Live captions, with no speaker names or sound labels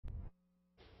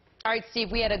All right,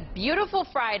 Steve, we had a beautiful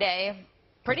Friday,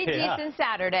 pretty decent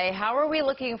Saturday. How are we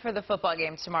looking for the football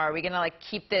game tomorrow? Are we going to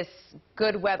keep this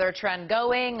good weather trend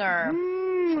going, or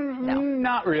no?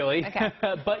 Not really. Okay.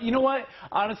 But you know what?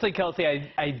 Honestly, Kelsey,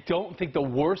 I don't think the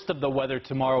worst of the weather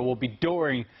tomorrow will be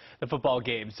during the football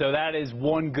game. So that is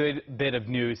one good bit of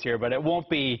news here, but it won't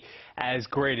be as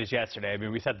great as yesterday. I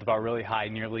mean, we set the bar really high,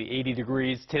 nearly 80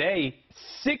 degrees. Today,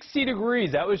 60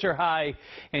 degrees. That was your high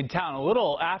in town a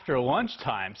little after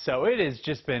lunchtime. So it has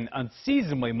just been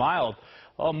unseasonably mild.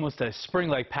 Almost a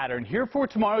spring-like pattern here for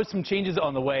tomorrow. Some changes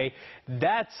on the way,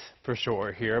 that's for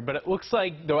sure here. But it looks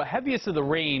like the heaviest of the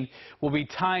rain will be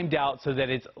timed out so that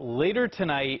it's later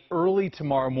tonight, early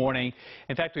tomorrow morning.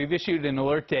 In fact, we've issued an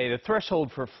alert day. The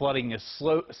threshold for flooding is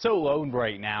so low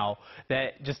right now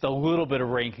that just a little bit of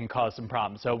rain can cause some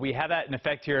problems. So we have that in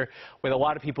effect here with a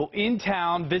lot of people in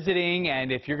town visiting.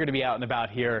 And if you're going to be out and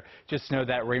about here, just know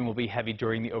that rain will be heavy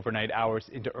during the overnight hours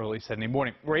into early Sunday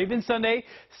morning. Raven Sunday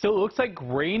still looks like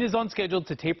rain is on schedule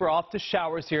to taper off to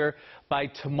showers here by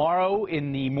tomorrow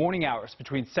in the morning hours.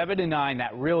 Between 7 and 9,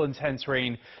 that real intense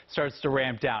rain starts to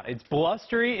ramp down. It's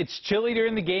blustery, it's chilly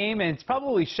during the game, and it's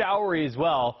probably showery as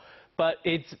well, but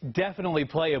it's definitely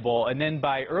playable. And then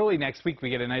by early next week, we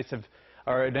get a nice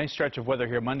stretch of weather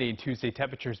here Monday and Tuesday,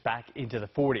 temperatures back into the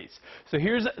 40s. So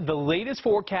here's the latest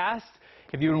forecast.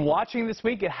 If you've been watching this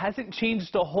week, it hasn't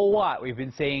changed a whole lot. We've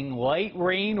been saying light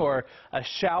rain or a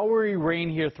showery rain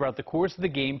here throughout the course of the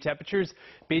game. Temperatures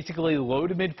basically low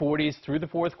to mid 40s through the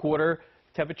fourth quarter.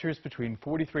 Temperatures between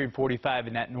 43 and 45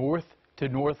 in that north to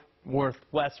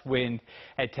northwest wind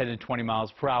at 10 to 20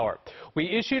 miles per hour. We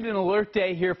issued an alert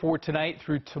day here for tonight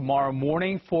through tomorrow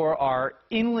morning for our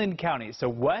inland counties, so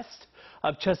west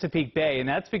of Chesapeake Bay, and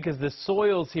that's because the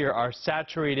soils here are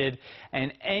saturated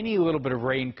and any little bit of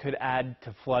rain could add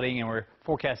to flooding, and we're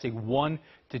forecasting 1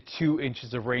 to 2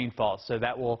 inches of rainfall. So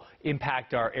that will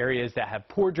impact our areas that have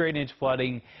poor drainage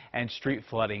flooding and street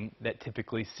flooding that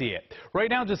typically see it. Right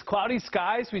now, just cloudy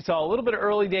skies. We saw a little bit of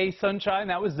early day sunshine.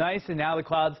 That was nice, and now the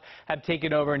clouds have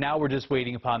taken over. Now we're just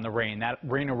waiting upon the rain. That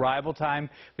rain arrival time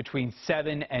between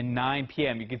 7 and 9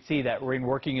 p.m. You can see that rain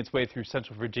working its way through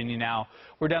central Virginia now.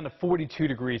 We're down to 42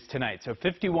 degrees tonight. So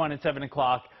 51 at 7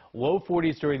 o'clock. Low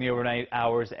 40s during the overnight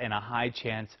hours and a high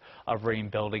chance of rain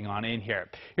building on in here.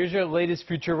 Here's your latest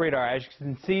future radar. As you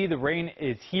can see, the rain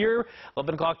is here.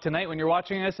 11 o'clock tonight when you're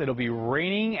watching us, it'll be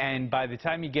raining, and by the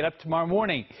time you get up tomorrow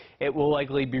morning, it will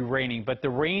likely be raining. But the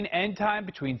rain end time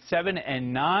between 7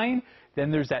 and 9,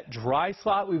 then there's that dry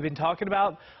slot we've been talking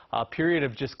about. A period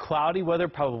of just cloudy weather,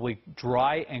 probably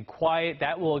dry and quiet.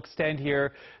 That will extend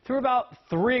here through about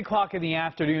 3 o'clock in the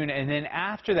afternoon, and then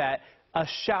after that, a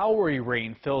showery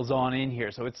rain fills on in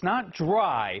here. So it's not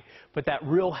dry, but that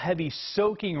real heavy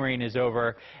soaking rain is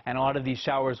over, and a lot of these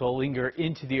showers will linger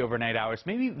into the overnight hours,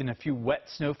 maybe even a few wet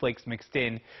snowflakes mixed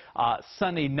in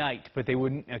Sunday night, but they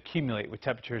wouldn't accumulate with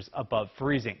temperatures above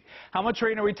freezing. How much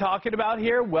rain are we talking about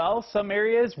here? Well, some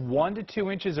areas 1 to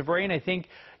 2 inches of rain. I think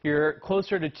your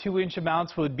closer to 2-inch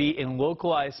amounts would be in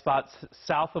localized spots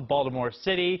south of Baltimore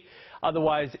City.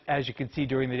 Otherwise, as you can see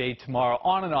during the day tomorrow,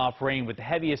 on and off rain with the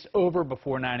heaviest over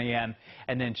before 9 a.m.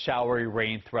 and then showery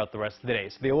rain throughout the rest of the day.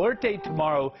 So the alert day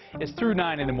tomorrow is through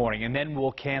 9 in the morning, and then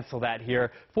we'll cancel that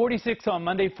here. 46 on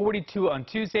Monday, 42 on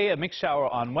Tuesday, a mixed shower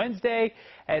on Wednesday,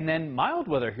 and then mild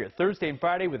weather here Thursday and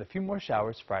Friday with a few more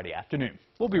showers Friday afternoon.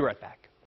 We'll be right back.